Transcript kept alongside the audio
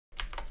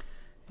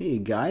Hey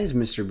guys,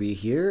 Mr. B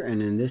here,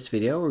 and in this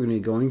video we're going to be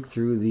going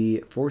through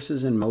the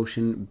Forces in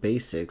Motion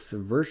Basics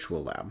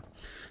Virtual Lab.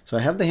 So I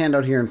have the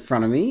handout here in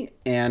front of me,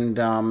 and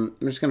I'm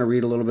just going to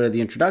read a little bit of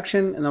the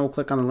introduction, and then we'll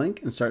click on the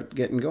link and start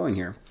getting going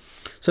here.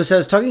 So it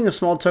says, tugging a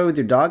small toy with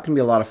your dog can be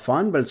a lot of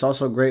fun, but it's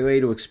also a great way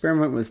to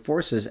experiment with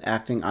forces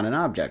acting on an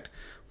object.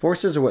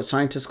 Forces are what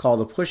scientists call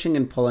the pushing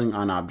and pulling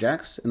on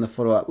objects. In the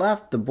photo at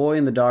left, the boy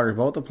and the dog are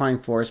both applying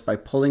force by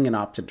pulling in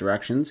opposite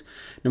directions.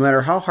 No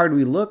matter how hard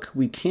we look,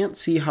 we can't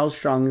see how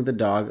strongly the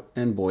dog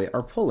and boy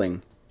are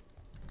pulling.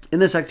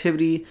 In this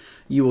activity,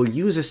 you will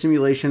use a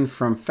simulation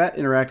from FET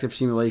Interactive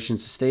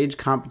Simulations to stage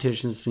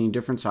competitions between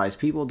different sized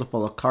people to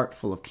pull a cart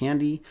full of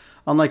candy.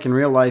 Unlike in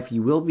real life,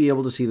 you will be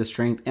able to see the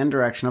strength and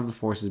direction of the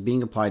forces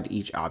being applied to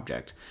each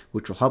object,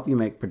 which will help you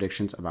make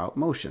predictions about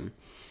motion.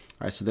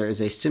 All right, so there is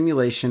a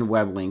simulation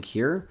web link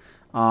here.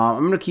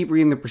 I'm going to keep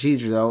reading the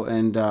procedure though,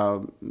 and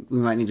we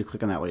might need to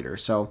click on that later.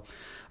 So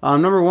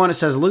number one, it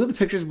says, look at the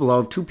pictures below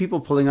of two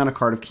people pulling on a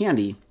cart of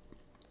candy.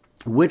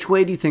 Which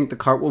way do you think the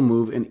cart will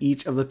move in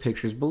each of the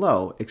pictures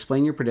below?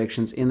 Explain your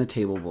predictions in the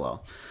table below.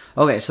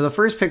 Okay, so the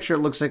first picture, it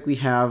looks like we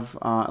have,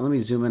 let me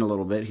zoom in a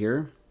little bit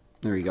here.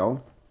 There we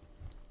go.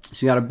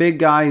 So you got a big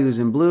guy who's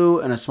in blue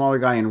and a smaller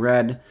guy in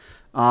red.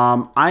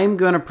 I'm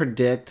going to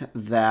predict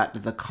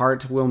that the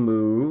cart will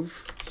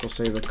move. So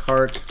say the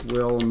cart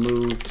will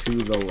move to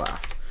the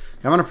left.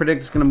 I'm going to predict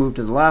it's going to move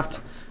to the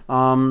left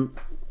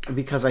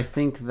because I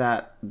think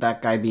that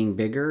that guy being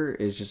bigger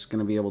is just going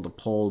to be able to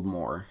pull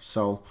more.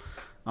 So,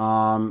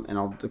 and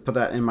I'll put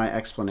that in my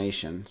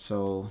explanation.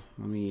 So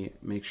let me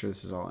make sure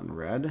this is all in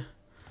red.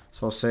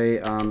 So I'll say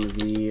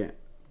the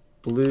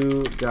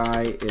blue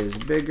guy is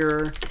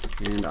bigger,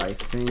 and I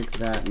think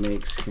that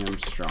makes him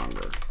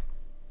stronger.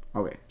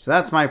 Okay, so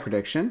that's my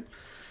prediction.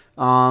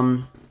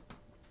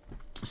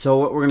 So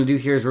what we're going to do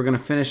here is we're going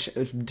to finish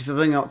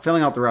filling out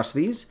the rest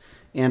of these,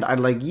 and I'd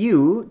like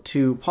you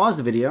to pause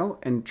the video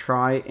and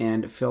try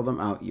and fill them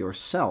out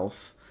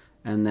yourself,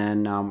 and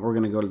then we're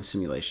going to go to the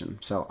simulation.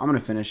 So I'm going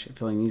to finish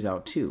filling these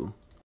out too.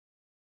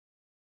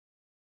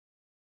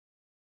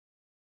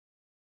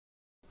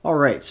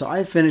 Alright, so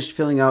I've finished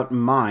filling out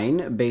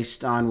mine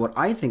based on what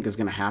I think is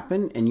going to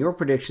happen, and your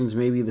predictions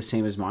may be the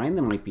same as mine.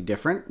 They might be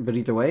different, but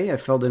either way, I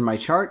filled in my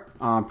chart,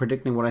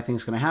 predicting what I think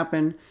is going to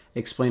happen,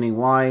 explaining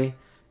why,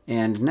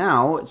 and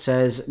now it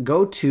says,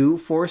 go to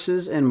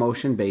Forces and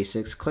Motion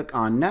Basics, click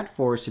on Net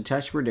Force to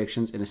test your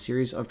predictions in a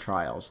series of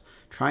trials.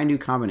 Try new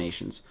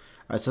combinations.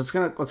 Alright, so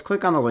let's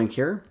click on the link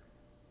here,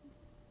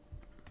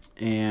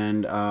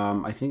 and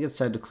I think it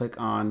said to click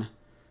on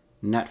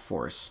Net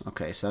Force.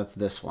 Okay, so that's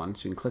this one.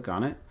 So you can click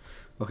on it.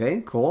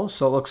 Okay, cool.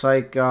 So it looks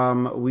like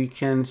we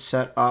can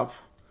set up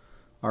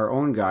our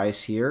own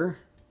guys here,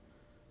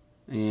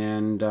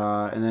 and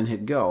then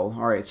hit go.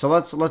 All right, so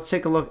let's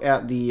take a look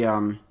at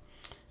the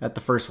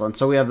first one.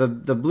 So we have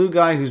the blue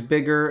guy who's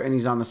bigger, and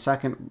he's on the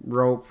second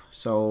rope.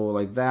 So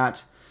like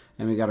that,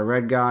 and we got a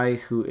red guy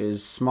who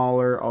is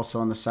smaller, also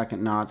on the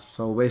second knot.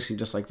 So basically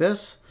just like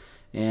this,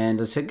 and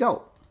let's hit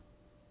go.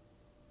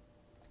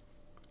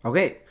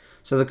 Okay.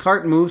 So the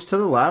cart moves to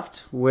the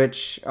left,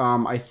 which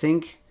I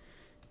think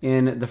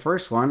in the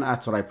first one,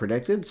 that's what I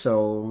predicted.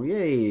 So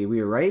yay,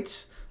 we were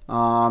right.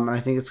 And I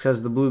think it's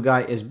because the blue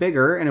guy is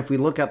bigger. And if we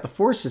look at the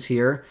forces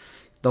here,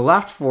 the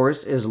left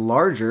force is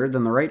larger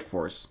than the right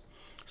force.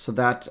 So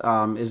that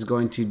is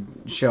going to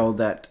show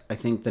that I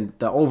think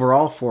the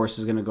overall force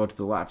is going to go to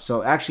the left.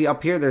 So actually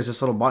up here, there's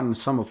this little button,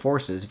 sum of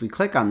forces. If we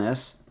click on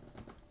this,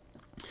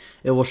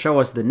 it will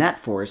show us the net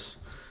force,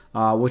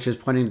 which is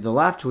pointing to the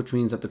left, which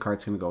means that the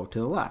cart's going to go to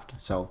the left.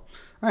 So, all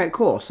right,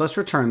 cool. So let's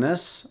return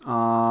this.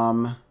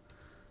 The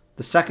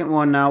second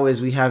one now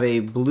is we have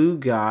a blue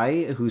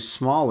guy who's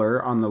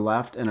smaller on the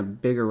left and a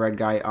bigger red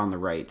guy on the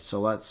right.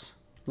 So let's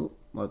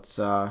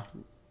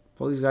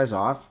pull these guys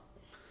off.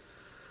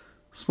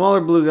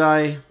 Smaller blue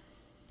guy,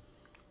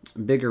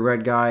 bigger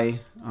red guy.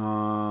 They're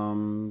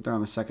on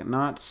the second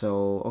knot.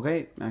 So,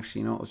 okay,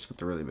 actually, you know, let's put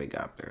the really big guy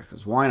up there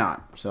because why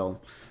not? So,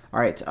 all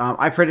right,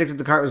 I predicted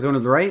the cart was going to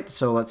the right,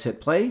 so let's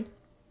hit play.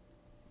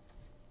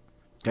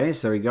 Okay,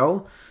 so there we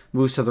go.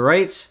 Moves to the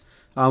right.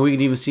 We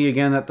can even see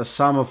again that the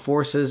sum of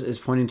forces is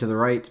pointing to the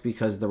right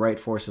because the right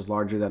force is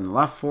larger than the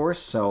left force.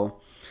 So,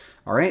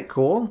 all right,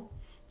 cool.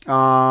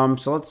 So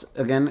let's,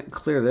 again,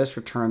 clear this,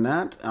 return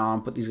that,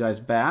 put these guys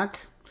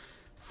back.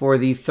 For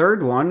the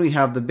third one, we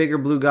have the bigger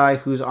blue guy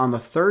who's on the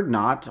third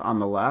knot on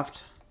the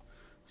left.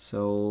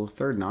 So,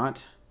 third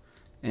knot.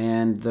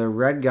 And the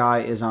red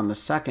guy is on the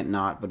second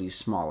knot, but he's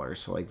smaller.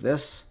 So like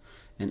this.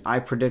 And I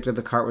predicted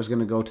the cart was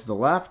going to go to the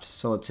left.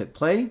 So let's hit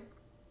play.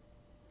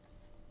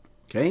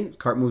 Okay,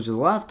 cart moves to the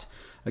left.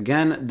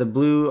 Again, the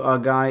blue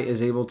guy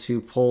is able to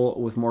pull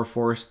with more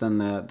force than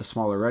the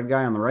smaller red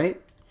guy on the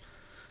right.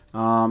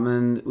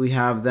 And we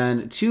have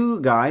then two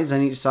guys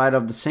on each side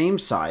of the same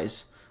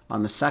size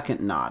on the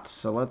second knot.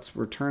 So let's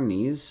return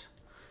these.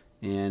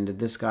 And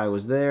this guy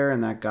was there,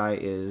 and that guy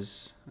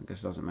is, I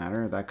guess it doesn't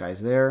matter. That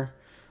guy's there.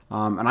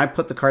 And I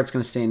put the cart's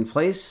going to stay in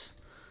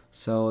place.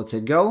 So let's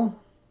hit go.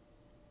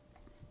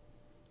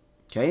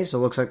 Okay, so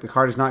it looks like the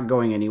cart is not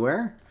going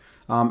anywhere.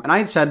 And I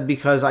had said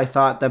because I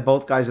thought that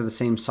both guys are the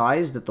same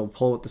size, that they'll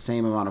pull with the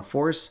same amount of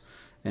force,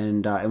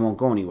 and it won't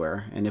go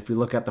anywhere. And if we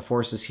look at the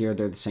forces here,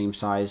 they're the same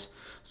size.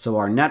 So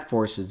our net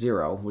force is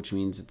 0, which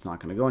means it's not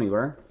going to go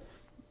anywhere.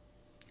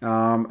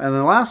 And then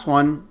the last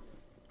one,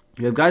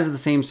 you have guys of the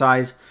same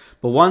size,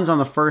 but one's on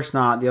the first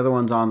knot, the other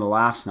one's on the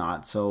last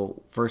knot.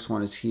 So first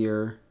one is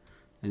here,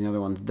 and the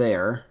other one's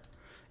there.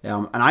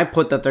 And I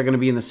put that they're going to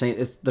be in the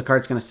same, the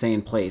cart's going to stay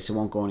in place. It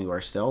won't go anywhere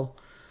still.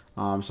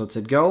 So it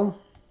said go.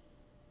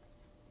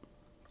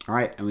 All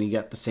right, and we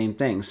get the same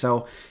thing.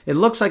 So it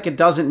looks like it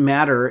doesn't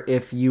matter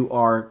if you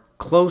are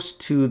close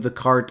to the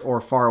cart or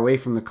far away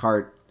from the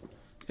cart.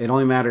 It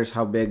only matters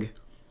how big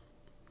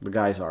the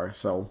guys are.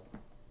 So,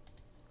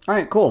 all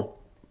right, cool.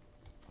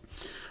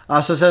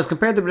 So it says,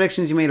 compare the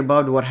predictions you made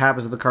above to what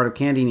happens with the cart of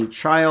candy in each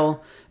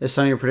trial. If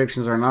some of your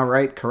predictions are not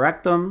right,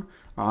 correct them.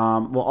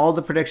 Well, all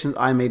the predictions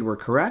I made were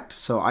correct,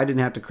 so I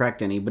didn't have to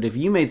correct any. But if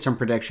you made some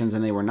predictions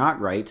and they were not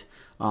right,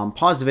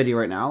 pause the video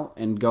right now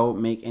and go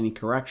make any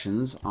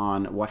corrections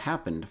on what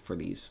happened for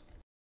these.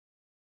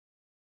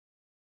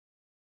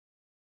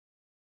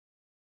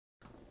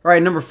 All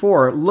right, number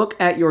 4, look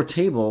at your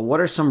table. What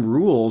are some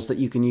rules that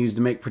you can use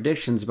to make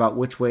predictions about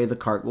which way the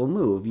cart will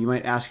move? You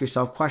might ask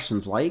yourself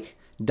questions like,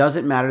 does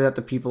it matter that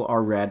the people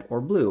are red or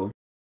blue?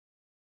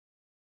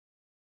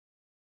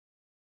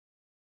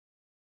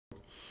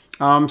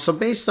 So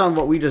based on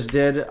what we just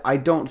did, I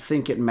don't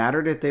think it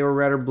mattered if they were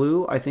red or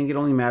blue. I think it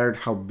only mattered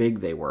how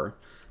big they were.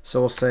 So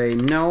we'll say,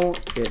 no,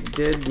 it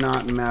did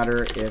not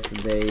matter if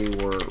they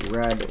were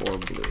red or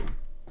blue.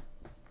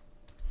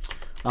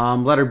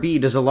 Letter B,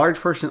 does a large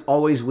person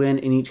always win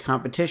in each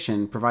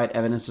competition? Provide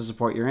evidence to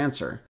support your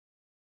answer.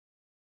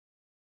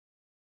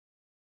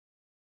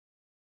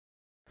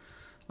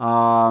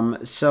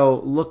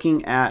 So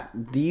looking at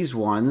these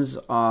ones,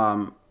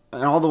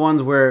 and all the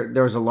ones where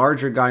there was a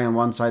larger guy on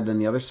one side than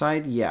the other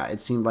side, yeah, it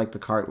seemed like the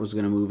cart was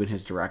going to move in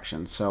his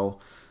direction. So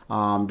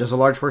does a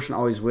large person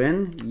always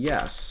win?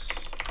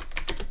 Yes.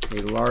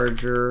 A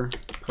larger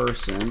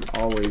person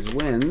always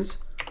wins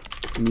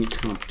in each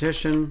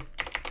competition.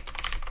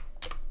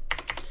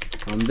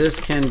 This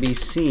can be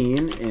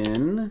seen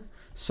in,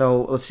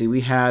 so let's see,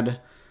 we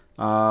had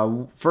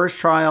first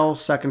trial,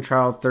 second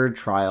trial, third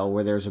trial,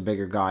 where there's a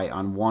bigger guy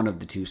on one of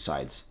the two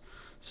sides.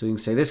 So you can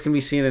say this can be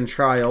seen in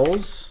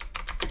trials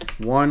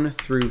 1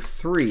 through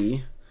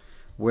 3,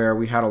 where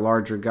we had a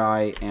larger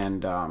guy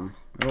and, oh,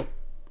 all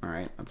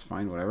right, that's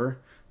fine, whatever.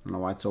 I don't know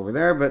why it's over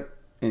there, but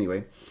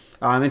anyway.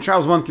 In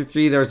trials 1 through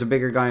 3, there's a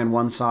bigger guy on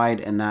one side,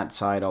 and that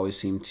side always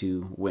seemed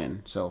to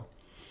win. So,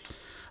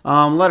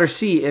 letter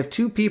C, if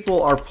two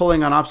people are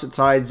pulling on opposite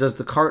sides, does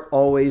the cart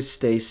always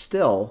stay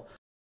still?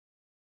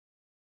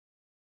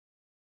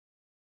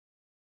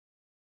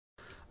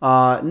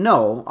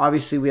 No,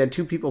 obviously we had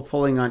two people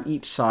pulling on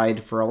each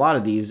side for a lot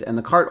of these, and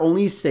the cart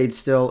only stayed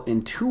still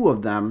in 2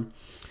 of them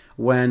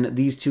when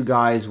these 2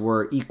 guys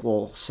were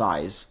equal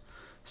size.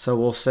 So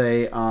we'll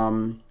say,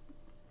 no,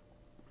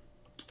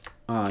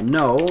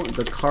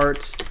 the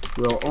cart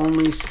will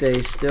only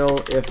stay still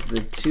if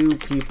the 2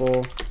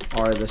 people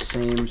are the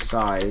same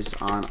size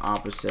on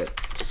opposite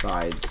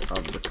sides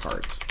of the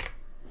cart.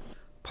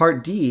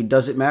 Part D,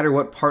 does it matter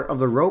what part of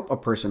the rope a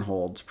person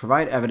holds?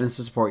 Provide evidence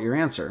to support your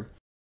answer.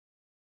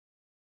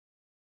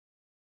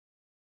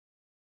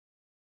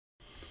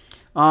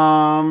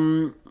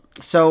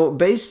 So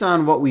based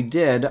on what we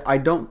did, I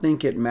don't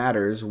think it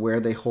matters where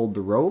they hold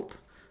the rope.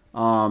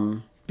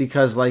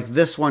 Because like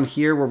this one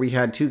here where we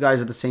had 2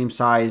 guys of the same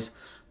size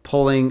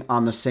pulling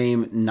on the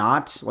same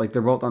knot, like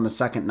they're both on the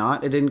second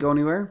knot, it didn't go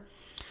anywhere.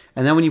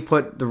 And then when you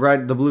put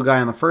the blue guy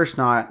on the first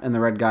knot and the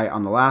red guy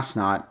on the last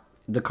knot,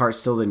 the cart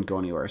still didn't go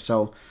anywhere.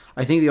 So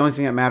I think the only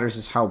thing that matters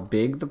is how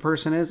big the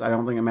person is. I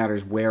don't think it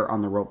matters where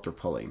on the rope they're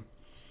pulling.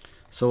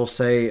 So we'll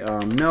say,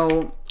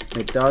 no,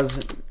 it does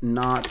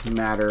not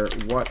matter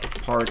what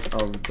part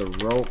of the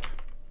rope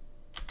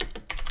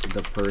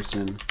the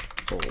person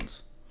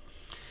holds.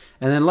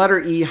 And then letter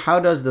E, how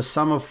does the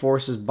sum of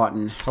forces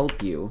button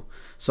help you?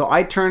 So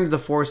I turned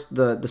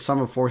the sum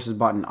of forces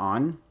button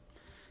on.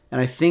 And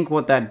I think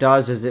what that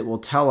does is it will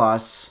tell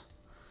us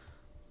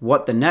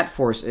what the net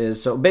force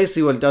is. So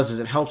basically what it does is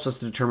it helps us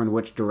to determine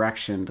which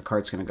direction the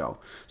cart's going to go.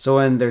 So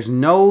when there's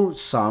no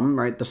sum,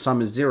 right, the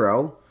sum is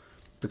 0,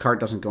 the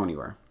cart doesn't go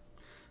anywhere.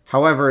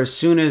 However, as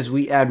soon as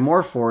we add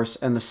more force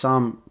and the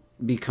sum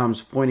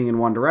becomes pointing in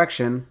one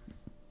direction,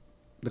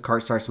 the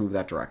cart starts to move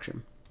that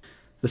direction.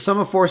 The sum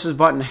of forces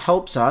button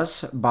helps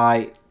us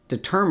by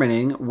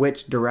determining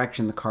which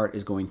direction the cart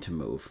is going to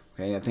move.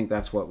 Okay, I think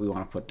that's what we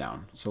want to put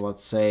down. So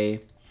let's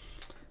say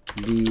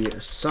the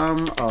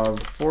sum of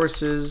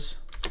forces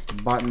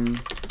button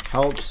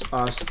helps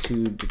us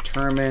to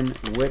determine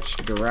which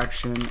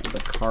direction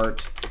the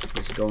cart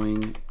is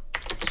going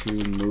to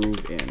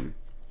move in.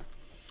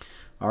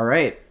 All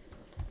right.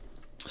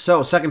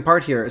 So second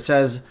part here, it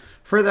says,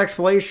 further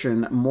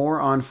explanation,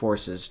 more on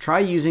forces. Try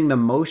using the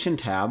motion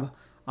tab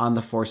on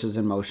the Forces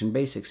in Motion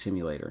Basics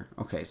Simulator.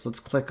 Okay, so let's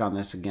click on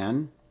this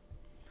again.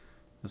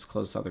 Let's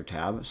close this other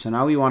tab. So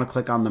now we want to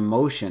click on the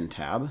Motion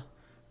tab.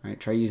 All right,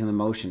 try using the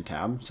motion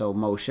tab. So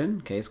motion,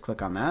 okay, let's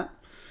click on that.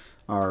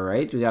 All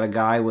right, we got a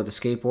guy with a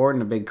skateboard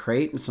and a big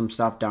crate and some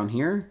stuff down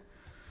here.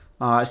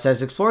 It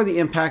says, explore the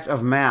impact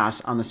of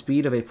mass on the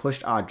speed of a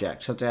pushed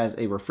object, such as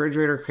a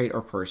refrigerator, crate,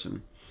 or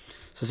person.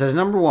 So it says,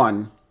 number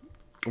 1,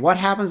 what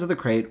happens to the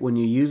crate when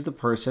you use the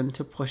person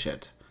to push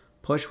it?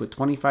 Push with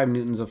 25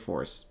 newtons of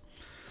force.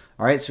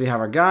 All right, so we have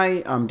our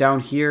guy.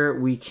 Down here,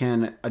 we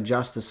can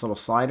adjust this little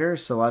slider.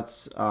 So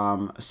let's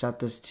set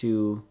this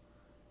to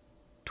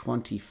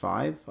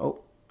 25. Oh,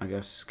 I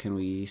guess, can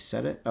we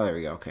set it? Oh, there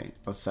we go. Okay,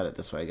 let's set it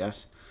this way, I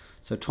guess.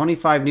 So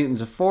 25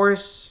 newtons of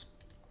force.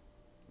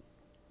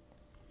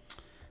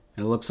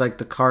 It looks like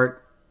the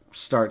cart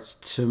starts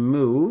to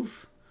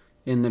move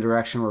in the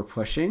direction we're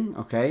pushing.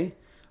 Okay.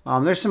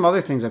 There's some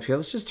other things up here.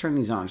 Let's just turn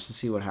these on just to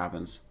see what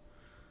happens.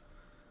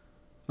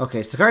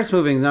 Okay, so the cart's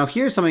moving. Now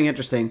here's something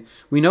interesting.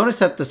 We notice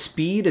that the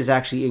speed is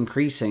actually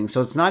increasing.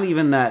 So it's not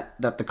even that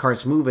the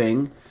cart's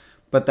moving,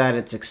 but that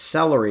it's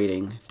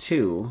accelerating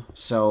too.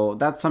 So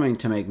that's something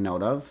to make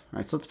note of. All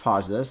right, so let's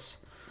pause this.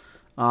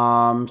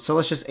 So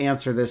let's just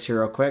answer this here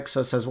real quick. So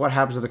it says, what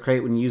happens to the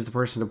crate when you use the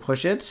person to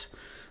push it?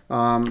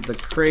 The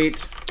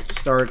crate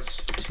starts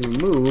to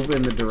move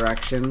in the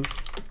direction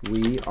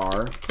we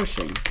are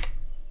pushing.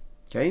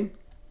 Okay.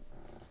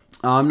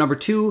 Number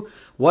 2,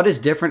 what is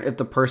different if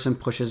the person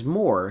pushes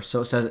more?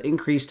 So it says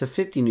increase to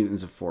 50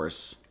 newtons of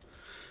force.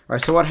 All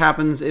right, so what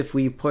happens if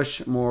we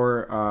push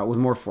more with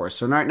more force?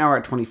 So right now we're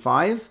at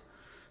 25.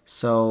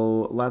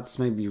 So let's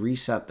maybe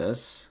reset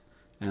this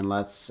and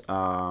let's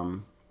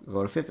go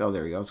to 50. Oh,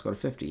 there we go. Let's go to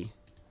 50.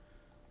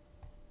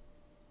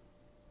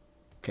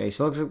 Okay,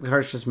 so it looks like the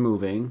cart's just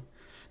moving.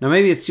 Now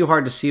maybe it's too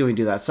hard to see when we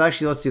do that. So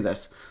actually, let's do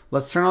this.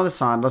 Let's turn all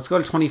this on. Let's go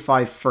to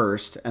 25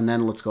 first, and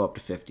then let's go up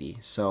to 50.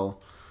 So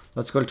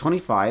let's go to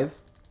 25.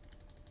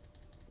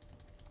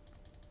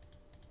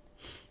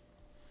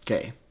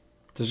 Okay,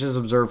 so just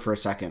observe for a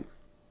second.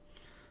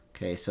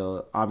 Okay,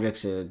 so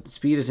objects,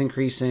 speed is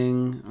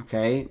increasing.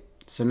 Okay,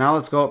 so now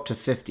let's go up to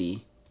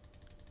 50.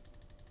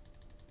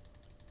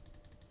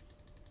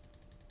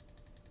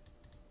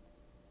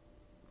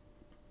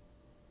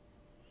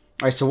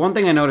 All right, so one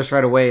thing I noticed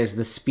right away is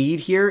the speed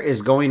here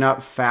is going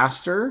up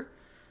faster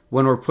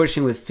when we're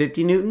pushing with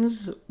 50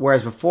 newtons,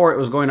 whereas before it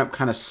was going up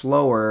kind of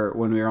slower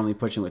when we were only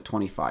pushing with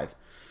 25.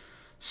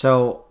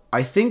 So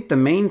I think the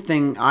main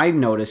thing I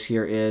notice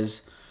here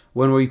is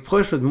when we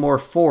push with more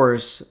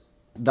force,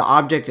 the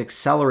object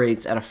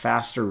accelerates at a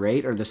faster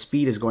rate, or the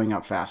speed is going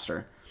up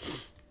faster.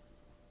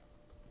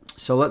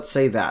 So let's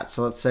say that.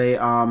 So let's say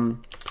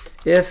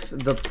if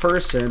the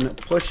person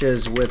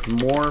pushes with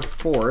more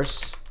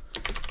force,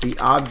 the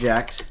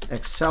object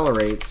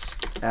accelerates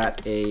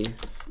at a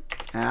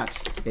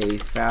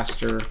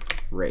faster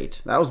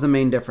rate. That was the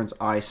main difference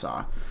I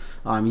saw.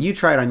 You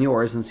try it on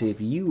yours and see if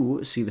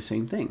you see the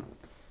same thing.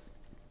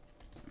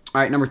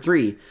 All right, number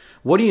 3.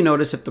 What do you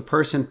notice if the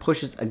person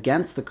pushes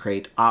against the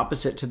crate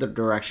opposite to the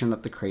direction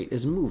that the crate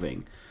is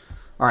moving?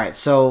 All right,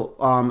 so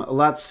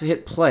let's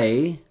hit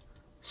play.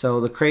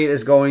 So the crate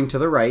is going to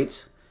the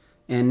right.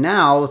 And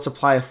now let's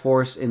apply a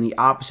force in the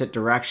opposite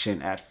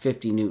direction at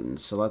 50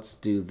 newtons. So let's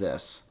do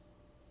this.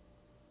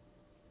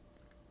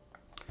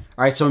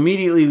 All right, so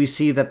immediately we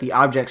see that the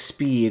object's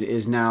speed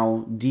is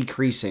now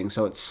decreasing.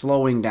 So it's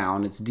slowing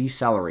down, it's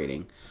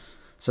decelerating.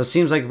 So it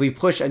seems like if we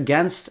push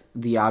against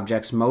the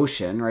object's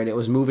motion, right, it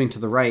was moving to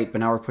the right, but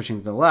now we're pushing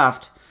to the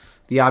left,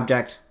 the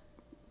object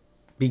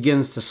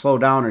begins to slow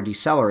down or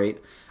decelerate.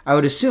 I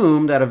would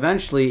assume that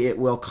eventually it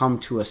will come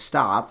to a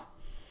stop.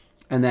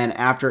 And then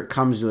after it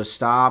comes to a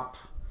stop,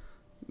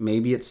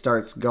 maybe it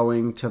starts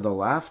going to the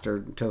left or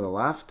to the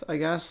left, I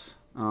guess.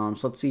 So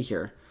let's see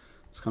here.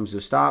 This comes to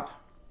a stop.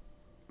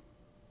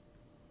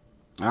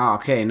 Ah,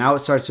 okay, now it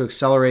starts to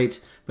accelerate,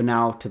 but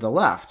now to the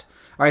left.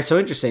 All right, so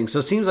interesting. So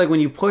it seems like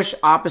when you push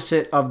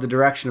opposite of the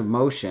direction of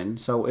motion,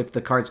 so if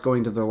the cart's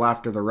going to the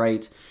left or the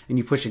right, and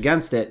you push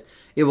against it,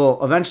 it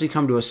will eventually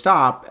come to a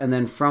stop, and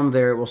then from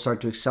there it will start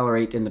to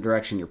accelerate in the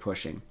direction you're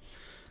pushing.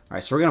 All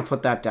right, so we're going to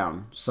put that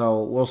down.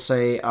 So we'll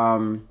say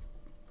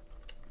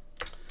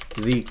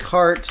the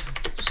cart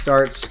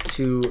starts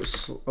to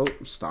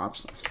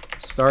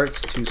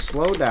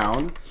slow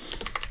down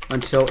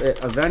until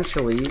it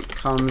eventually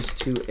comes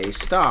to a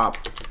stop,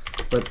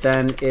 but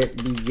then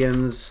it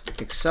begins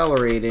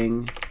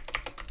accelerating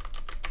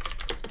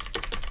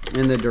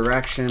in the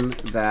direction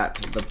that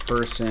the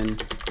person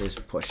is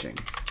pushing.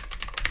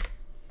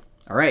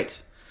 All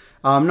right.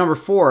 Number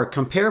 4,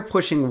 compare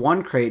pushing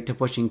one crate to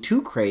pushing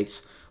 2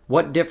 crates.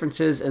 What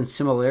differences and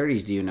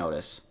similarities do you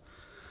notice?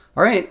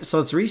 All right, so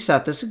let's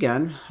reset this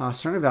again.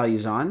 Turn the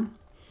values on.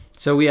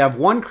 So we have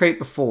 1 crate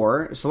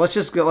before. So let's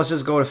just go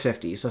to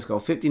 50. So let's go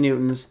 50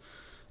 newtons.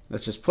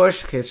 Let's just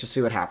push. Okay, let's just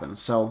see what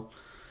happens. So,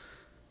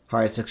 all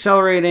right, it's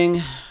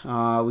accelerating.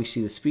 We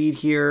see the speed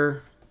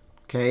here.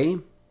 Okay.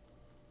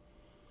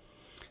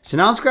 So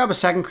now let's grab a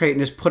second crate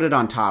and just put it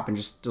on top and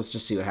let's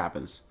just see what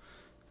happens.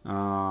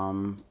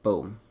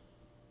 Boom.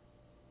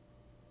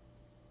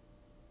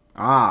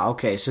 Ah,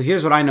 okay. So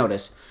here's what I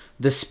noticed.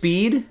 The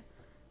speed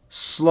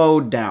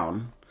slowed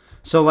down.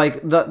 So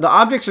like the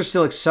objects are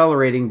still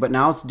accelerating, but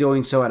now it's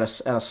doing so at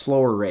a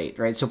slower rate,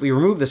 right? So if we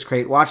remove this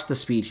crate, watch the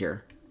speed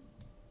here.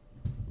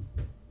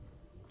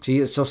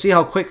 So see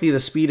how quickly the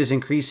speed is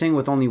increasing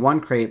with only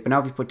one crate, but now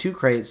if we put 2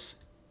 crates,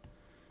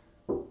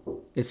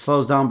 it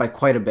slows down by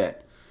quite a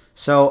bit.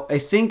 So I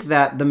think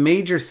that the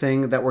major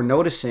thing that we're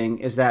noticing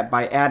is that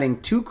by adding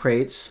 2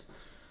 crates,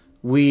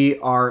 we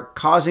are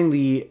causing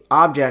the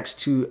objects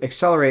to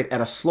accelerate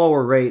at a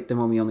slower rate than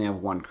when we only have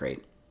 1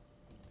 crate.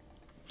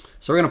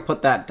 So we're going to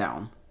put that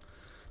down.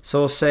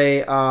 So we'll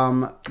say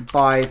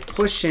by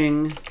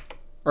pushing,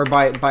 or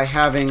by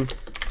having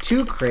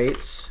 2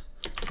 crates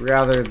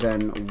rather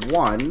than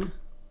 1,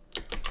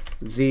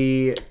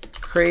 the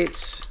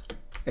crates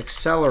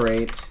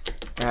accelerate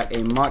at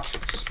a much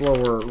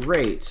slower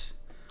rate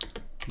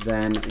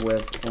than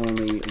with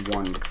only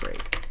 1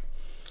 crate.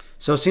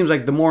 So it seems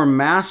like the more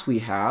mass we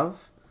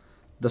have,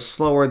 the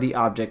slower the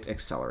object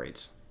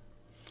accelerates.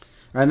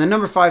 And then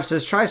number 5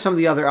 says, try some of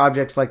the other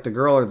objects like the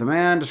girl or the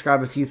man.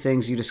 Describe a few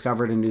things you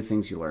discovered and new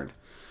things you learned.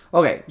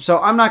 Okay, so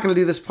I'm not going to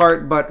do this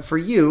part, but for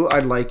you,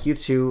 I'd like you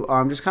to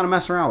just kind of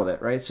mess around with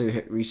it, right? So you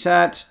hit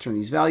reset, turn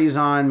these values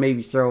on,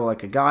 maybe throw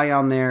like a guy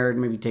on there,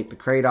 maybe take the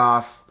crate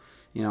off,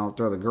 you know,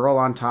 throw the girl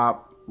on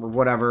top or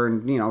whatever,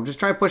 and, you know, just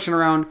try pushing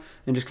around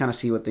and just kind of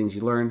see what things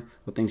you learn,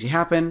 what things you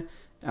happen,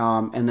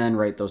 and then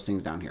write those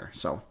things down here.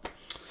 So,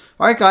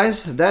 all right,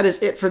 guys, that is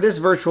it for this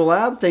virtual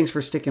lab. Thanks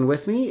for sticking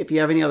with me. If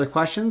you have any other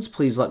questions,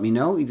 please let me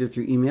know, either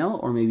through email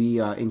or maybe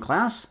in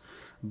class.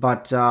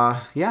 But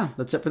yeah,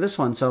 that's it for this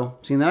one. So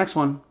see you in the next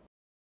one.